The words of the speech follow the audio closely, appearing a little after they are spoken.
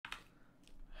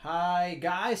Hi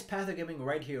guys, Path Gaming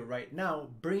right here, right now,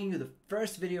 bringing you the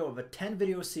first video of a 10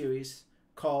 video series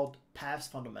called Path's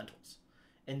Fundamentals.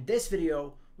 In this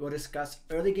video, we'll discuss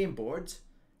early game boards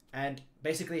and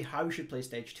basically how you should play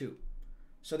stage 2.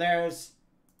 So there's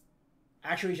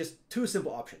actually just two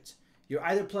simple options. You're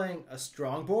either playing a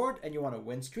strong board and you want a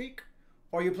win streak,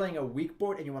 or you're playing a weak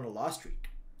board and you want a loss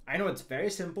streak. I know it's very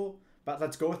simple, but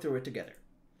let's go through it together.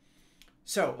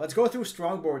 So let's go through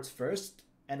strong boards first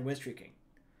and win streaking.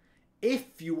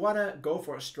 If you want to go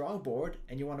for a strong board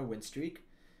and you want a win streak,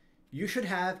 you should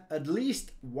have at least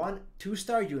one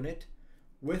 2-star unit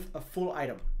with a full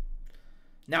item.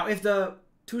 Now, if the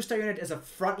 2-star unit is a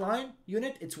frontline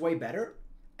unit, it's way better.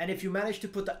 And if you manage to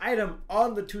put the item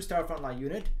on the 2-star frontline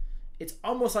unit, it's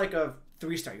almost like a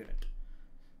 3-star unit.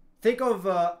 Think of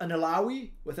an Alawi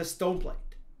with a stone plate.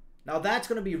 Now that's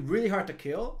going to be really hard to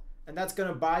kill, and that's going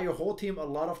to buy your whole team a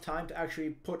lot of time to actually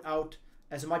put out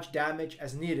as much damage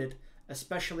as needed,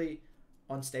 especially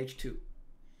on stage 2.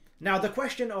 Now the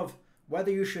question of whether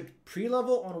you should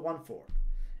pre-level on 1-4,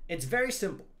 it's very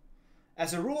simple.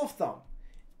 As a rule of thumb,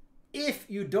 if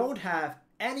you don't have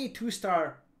any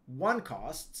 2-star 1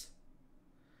 costs,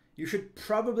 you should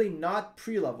probably not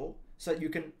pre-level so that you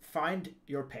can find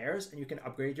your pairs and you can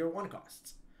upgrade your 1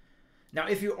 costs. Now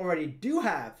if you already do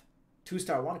have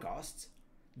 2-star 1 costs,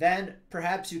 then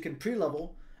perhaps you can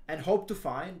pre-level and hope to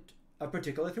find a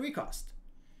particular 3 cost.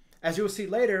 As you'll see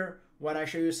later when I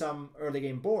show you some early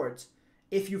game boards,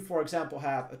 if you, for example,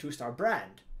 have a 2-star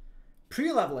brand,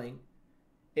 pre-leveling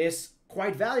is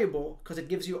quite valuable because it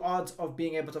gives you odds of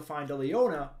being able to find a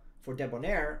Leona for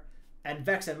Debonair and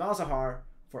Vex and Malzahar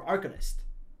for Arcanist.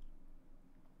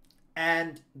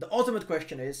 And the ultimate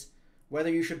question is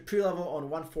whether you should pre-level on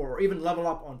 1-4 or even level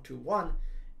up on 2-1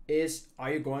 is,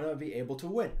 are you going to be able to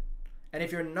win? And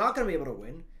if you're not going to be able to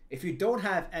win, if you don't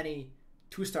have any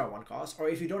 2-star 1 cost, or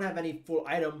if you don't have any full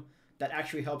item that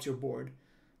actually helps your board,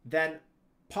 then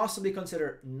possibly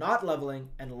consider not leveling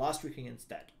and loss streaking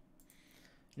instead.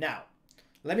 Now,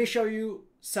 let me show you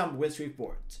some win streak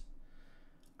boards.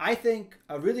 I think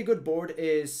a really good board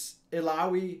is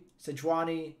Illaoi,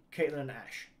 Sejuani, Caitlyn, and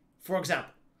Ashe. For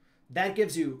example, that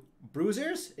gives you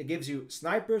bruisers, it gives you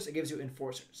snipers, it gives you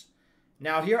enforcers.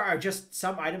 Now here are just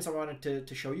some items I wanted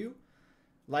to show you,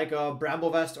 like a Bramble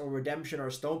Vest or Redemption or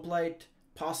Stoneplate,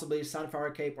 possibly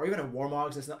Sunfire Cape, or even a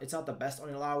Warmogs. It's not the best on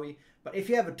Illaoi, but if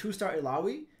you have a 2-star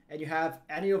Illaoi and you have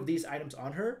any of these items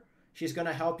on her, she's going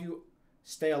to help you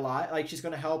stay alive. Like, she's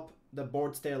going to help the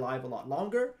board stay alive a lot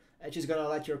longer, and she's going to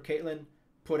let your Caitlyn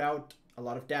put out a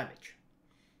lot of damage.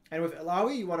 And with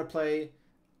Illaoi, you want to play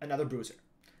another bruiser.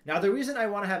 Now, the reason I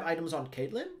want to have items on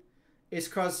Caitlyn is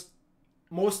because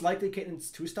most likely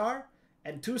Caitlyn's 2-star,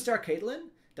 and 2-star Caitlyn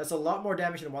does a lot more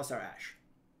damage than 1-star Ashe.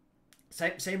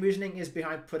 Same reasoning is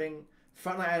behind putting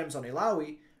frontline items on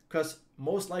Illaoi, because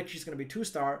most likely she's going to be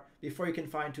 2-star before you can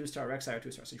find 2-star Rek'Sai or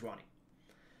 2-star Sejuani.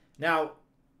 Now,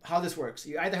 how this works,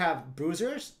 you either have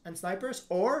bruisers and snipers,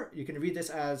 or you can read this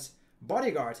as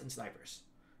bodyguards and snipers.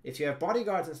 If you have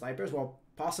bodyguards and snipers, well,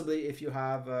 possibly if you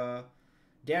have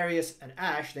Darius and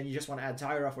Ashe, then you just want to add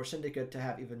Zyra for Syndicate to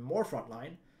have even more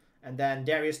frontline, and then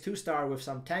Darius 2-star with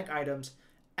some tank items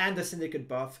and the Syndicate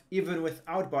buff, even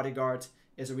without bodyguards,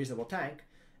 is a reasonable tank.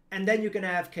 And then you can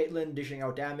have Caitlyn dishing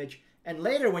out damage, and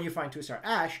later when you find 2-star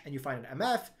Ashe and you find an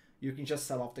MF, you can just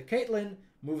sell off the Caitlyn,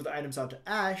 move the items onto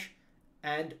Ashe,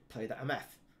 and play the MF.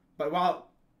 But while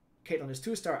Caitlyn is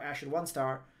 2-star, Ashe is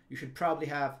 1-star, you should probably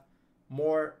have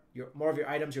more of your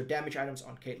items, your damage items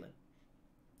on Caitlyn.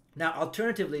 Now,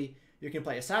 alternatively, you can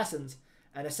play Assassins,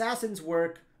 and Assassins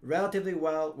work relatively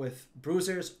well with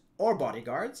bruisers or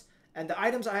bodyguards. And the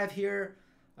items I have here,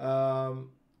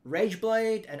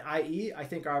 Rageblade and IE, I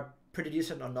think are pretty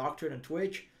decent on Nocturne and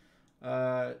Twitch.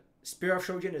 Spear of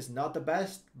Shojin is not the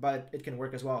best, but it can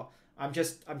work as well. I'm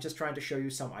just trying to show you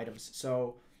some items.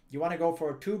 So you want to go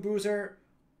for 2 bruiser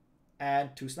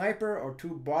and 2 sniper, or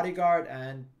 2 bodyguard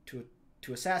and 2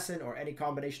 assassin, or any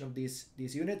combination of these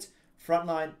units,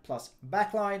 frontline plus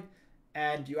backline,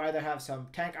 and you either have some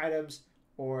tank items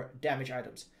or damage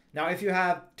items. Now, if you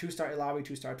have 2-star Illaoi,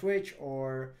 2-star Twitch,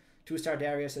 or 2-star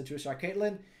Darius and 2-star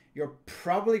Caitlyn, you're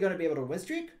probably going to be able to win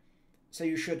streak. So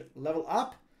you should level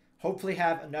up, hopefully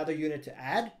have another unit to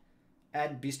add,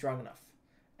 and be strong enough.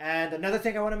 And another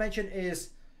thing I want to mention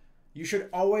is you should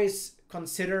always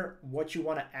consider what you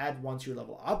want to add once you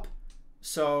level up.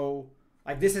 So,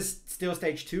 like, this is still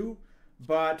stage 2,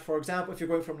 but for example, if you're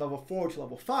going from level 4 to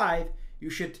level 5, you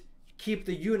should keep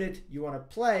the unit you want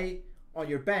to play on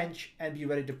your bench and be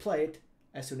ready to play it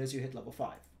as soon as you hit level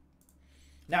 5.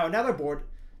 Now, another board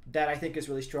that I think is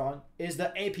really strong is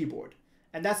the AP board.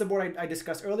 And that's the board I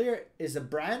discussed earlier, is a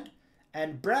Brand.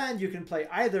 And Brand you can play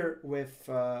either with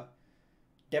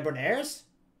Debonaires.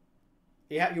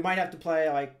 You might have to play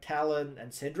like Talon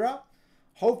and Syndra.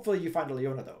 Hopefully you find a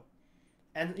Leona though.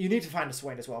 And you need to find a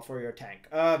Swain as well for your tank.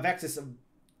 Vex is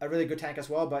a really good tank as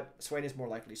well, but Swain is more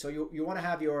likely. So you want to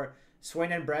have your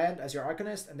Swain and Brand as your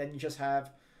Arcanist, and then you just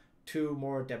have 2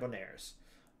 more Debonaires.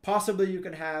 Possibly you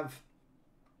can have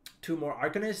 2 more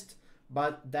Arcanists,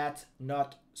 but that's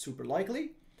not super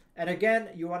likely. And again,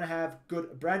 you want to have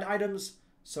good Brand items,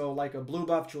 so like a Blue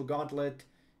Buff, Jewel Gauntlet,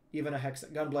 even a Hex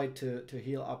Gunblade to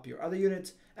heal up your other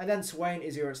units. And then Swain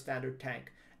is your standard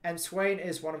tank. And Swain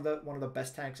is one of the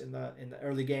best tanks in the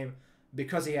early game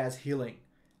because he has healing.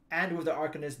 And with the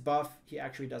Arcanist buff, he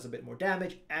actually does a bit more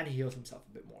damage and he heals himself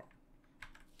a bit more.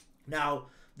 Now,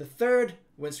 the third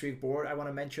win streak board I want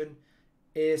to mention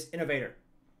is Innovator.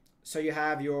 So you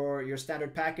have your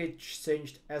standard package,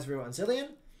 Singed, Ezreal, and Zillion.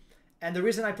 And the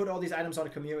reason I put all these items on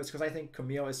Camille is because I think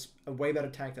Camille is a way better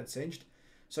tank than Singed.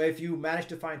 So if you manage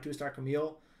to find 2-star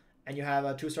Camille, and you have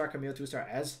a 2-star Camille, 2-star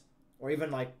Ez, or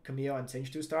even like Camille and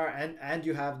Singed 2-star, and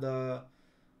you have the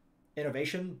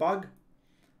innovation bug,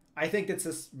 I think it's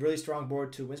a really strong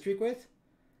board to win streak with.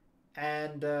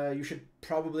 And you should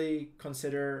probably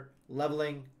consider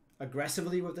leveling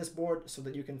aggressively with this board so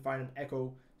that you can find an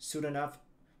Echo soon enough,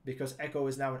 because Echo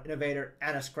is now an Innovator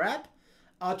and a Scrap.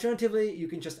 Alternatively, you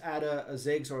can just add a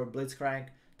Ziggs or a Blitzcrank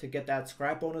to get that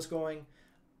Scrap bonus going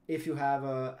if you have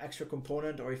an extra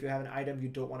component or if you have an item you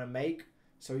don't want to make.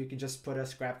 So you can just put a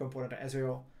Scrap component on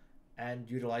Ezreal and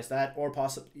utilize that, or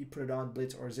possibly put it on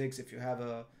Blitz or Ziggs if you have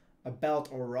a belt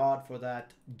or rod for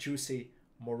that juicy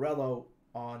Morello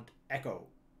on Echo.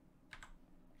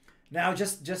 Now,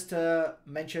 just to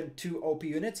mention 2 OP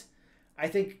units, I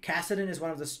think Kassadin is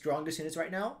one of the strongest units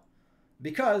right now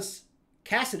because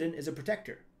Kassadin is a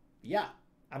protector. Yeah,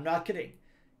 I'm not kidding.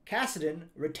 Kassadin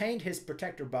retained his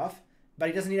protector buff, but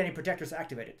he doesn't need any protectors to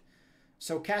activate it.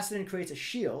 So Kassadin creates a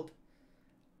shield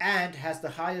and has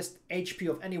the highest HP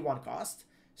of any one cost.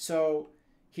 So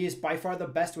he is by far the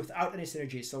best without any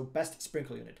synergy, so best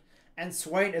sprinkle unit. And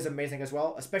Swain is amazing as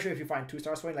well, especially if you find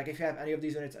 2-star Swain. Like if you have any of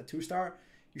these units at 2-star,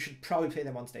 you should probably play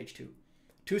them on stage 2.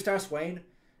 2-star Swain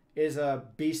is a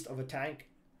beast of a tank.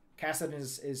 Kassadin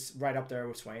is right up there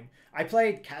with Swain. I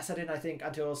played Kassadin, I think,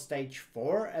 until stage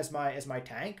 4 as my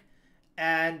tank.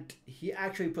 And he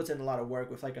actually puts in a lot of work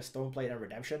with like a Stoneplate and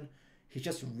Redemption. He's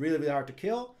just really, really hard to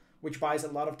kill, which buys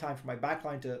a lot of time for my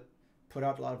backline to put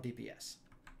out a lot of DPS.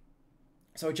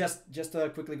 So just to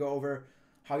quickly go over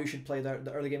how you should play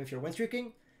the early game if you're win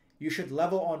streaking. You should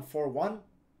level on 4-1.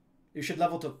 You should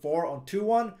level to 4 on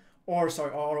 2-1, or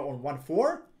on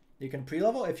 1-4. You can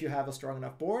pre-level if you have a strong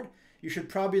enough board. You should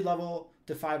probably level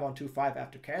to 5 on 2-5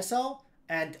 after Carousel.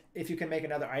 And if you can make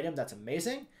another item, that's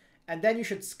amazing. And then you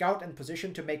should scout and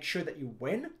position to make sure that you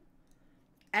win.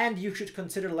 And you should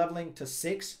consider leveling to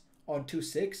 6 on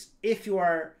 2-6 if you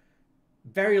are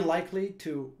very likely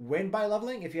to win by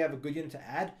leveling, if you have a good unit to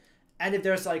add. And if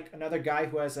there's like another guy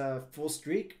who has a full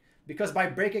streak, because by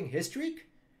breaking his streak,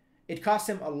 it costs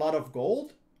him a lot of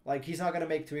gold. Like he's not going to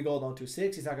make 3 gold on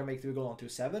 2-6. He's not going to make 3 gold on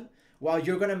 2-7. While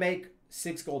you're going to make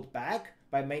 6 gold back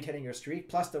by maintaining your streak,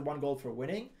 plus the 1 gold for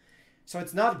winning. So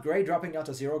it's not great dropping down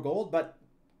to 0 gold, but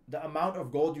the amount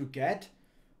of gold you get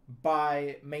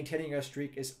by maintaining your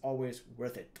streak is always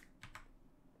worth it.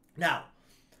 Now,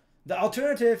 the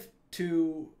alternative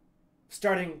to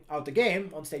starting out the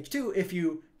game on stage 2, if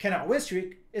you cannot win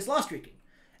streak, is lost streaking.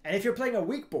 And if you're playing a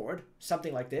weak board,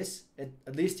 something like this,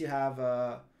 at least you have,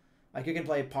 like you can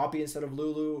play Poppy instead of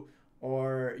Lulu,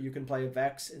 or you can play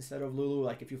Vex instead of Lulu,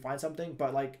 like if you find something.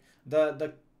 But like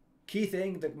the key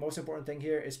thing, the most important thing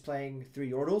here is playing 3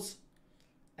 Yordles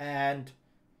and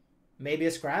maybe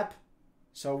a Scrap.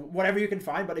 So whatever you can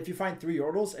find, but if you find 3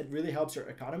 Yordles, it really helps your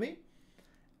economy.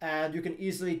 And you can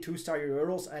easily 2-star your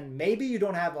Yordles, and maybe you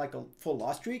don't have like a full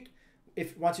loss streak.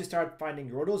 If once you start finding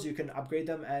Yordles, you can upgrade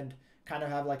them and kind of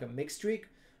have like a mixed streak.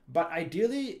 But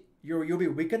ideally, you'll be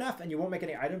weak enough and you won't make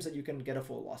any items that you can get a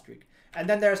full loss streak. And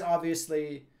then there's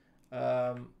obviously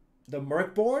the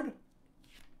Merc board.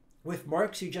 With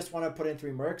Mercs, you just want to put in 3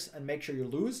 Mercs and make sure you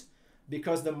lose,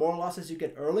 because the more losses you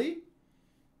get early,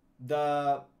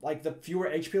 the fewer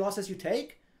HP losses you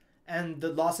take, and the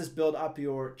losses build up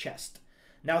your chest.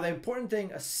 Now, the important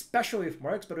thing, especially with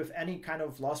Mercs, but with any kind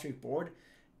of loss streak board,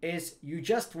 is you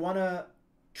just want to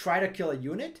try to kill a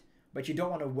unit, but you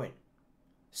don't want to win.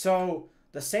 So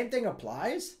the same thing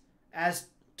applies as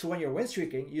to when you're win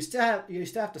streaking. You still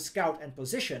have to scout and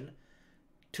position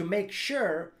to make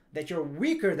sure that you're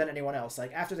weaker than anyone else.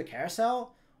 Like after the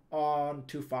carousel on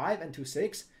 2-5 and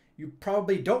 2-6, you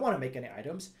probably don't want to make any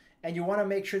items. and you want to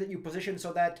make sure that you position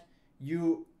so that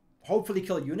you hopefully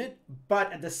kill a unit,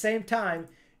 but at the same time,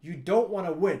 you don't want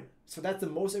to win. So that's the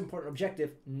most important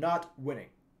objective, not winning.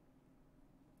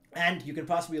 And you can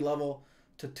possibly level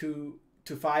to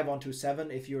 5 onto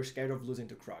 7 if you're scared of losing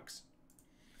to Krugs.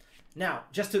 Now,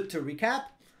 just to recap,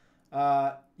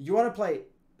 you want to play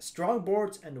strong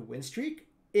boards and a win streak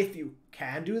if you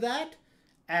can do that.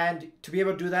 And to be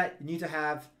able to do that, you need to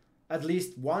have at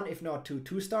least 1, if not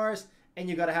 2 stars, and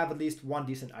you got to have at least 1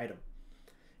 decent item.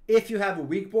 If you have a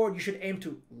weak board, you should aim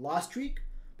to loss streak,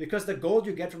 because the gold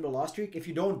you get from the loss streak, if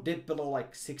you don't dip below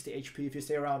like 60 HP, if you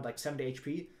stay around like 70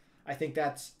 HP, I think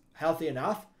that's healthy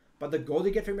enough. But the gold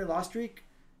you get from your loss streak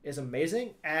is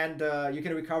amazing, and you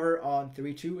can recover on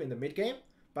 3-2 in the mid game,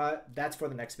 but that's for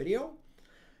the next video.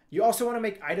 You also want to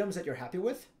make items that you're happy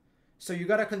with. So you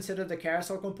got to consider the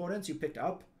carousel components you picked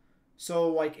up. So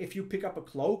like if you pick up a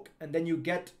cloak and then you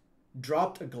get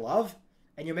dropped a glove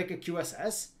and you make a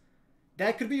QSS,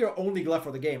 that could be your only glove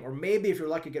for the game. Or maybe if you're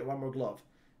lucky, get 1 more glove.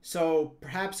 So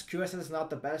perhaps QSS is not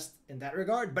the best in that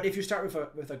regard. But if you start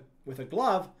with a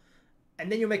glove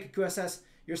and then you make a QSS,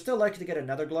 you're still likely to get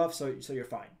another glove, so you're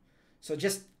fine. So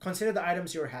just consider the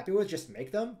items you're happy with, just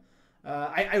make them.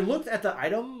 I looked at the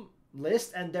item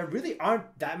list and there really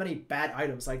aren't that many bad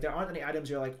items. Like there aren't any items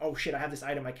you're like, oh shit, I have this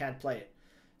item, I can't play it.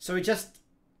 So just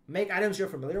make items you're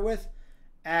familiar with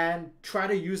and try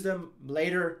to use them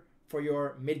later for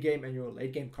your mid game and your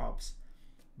late game comps.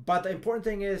 But the important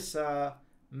thing is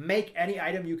make any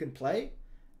item you can play,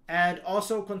 and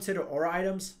also consider aura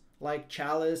items like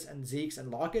Chalice and Zeke's and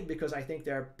Locket, because I think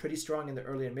they're pretty strong in the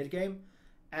early and mid game,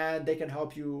 and they can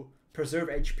help you preserve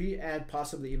HP and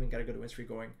possibly even get a good win streak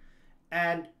going.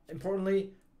 And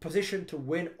importantly, position to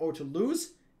win or to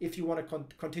lose. If you want to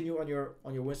continue on your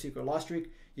win streak or loss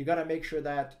streak, you got to make sure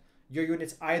that your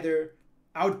units either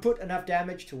output enough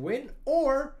damage to win,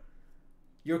 or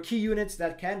your key units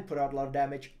that can put out a lot of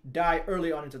damage die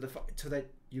early on into the fight, so that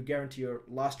you guarantee your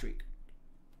loss streak.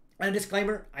 And a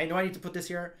disclaimer, I know I need to put this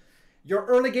here. Your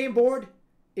early game board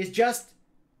is just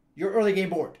your early game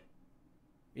board.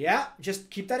 Yeah, just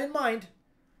keep that in mind.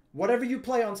 Whatever you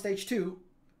play on stage 2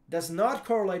 does not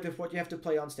correlate with what you have to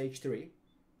play on stage 3.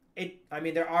 I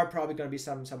mean, there are probably going to be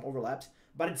some overlaps,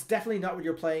 but it's definitely not what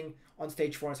you're playing on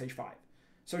stage 4 and stage 5.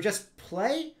 So just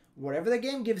play whatever the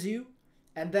game gives you,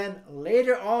 and then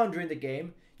later on during the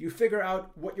game, you figure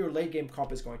out what your late game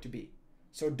comp is going to be.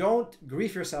 So don't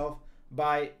grief yourself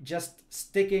by just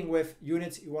sticking with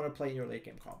units you want to play in your late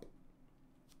game comp.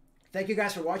 Thank you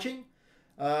guys for watching.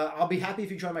 I'll be happy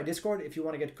if you join my Discord if you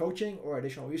want to get coaching or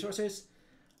additional resources.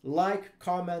 Like,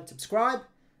 comment, subscribe,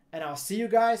 and I'll see you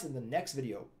guys in the next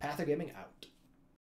video. Path of Gaming out.